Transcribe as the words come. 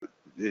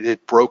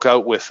it broke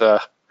out with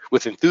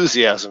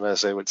enthusiasm,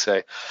 as they would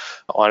say,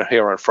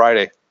 on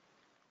Friday.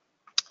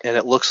 And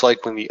it looks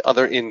like when the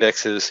other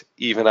indexes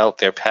even out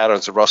their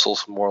patterns, the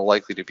Russell's more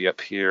likely to be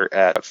up here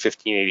at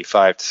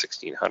 1585 to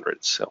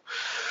 1600. So,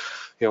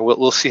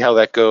 we'll see how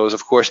that goes.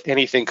 Of course,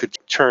 anything could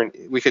turn.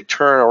 We could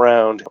turn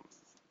around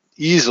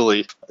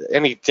easily.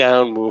 Any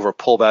down move or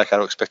pullback I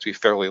would expect to be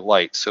fairly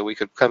light. So we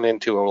could come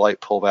into a light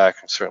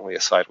pullback and certainly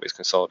a sideways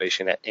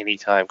consolidation at any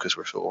time because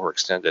we're so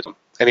overextended.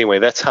 Anyway,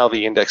 that's how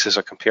the indexes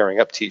are comparing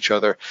up to each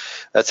other.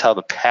 That's how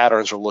the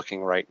patterns are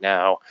looking right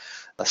now.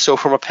 So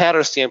from a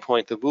pattern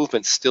standpoint, the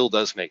movement still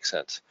does make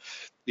sense,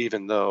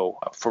 even though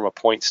from a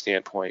point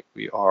standpoint,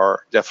 we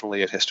are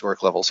definitely at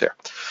historic levels here.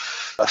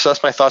 So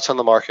that's my thoughts on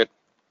the market.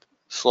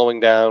 Slowing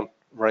down,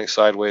 running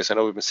sideways. I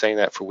know we've been saying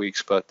that for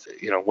weeks, but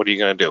what are you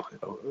going to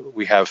do?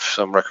 We have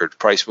some record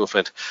price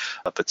movement,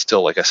 but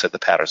still, like I said, the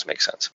patterns make sense.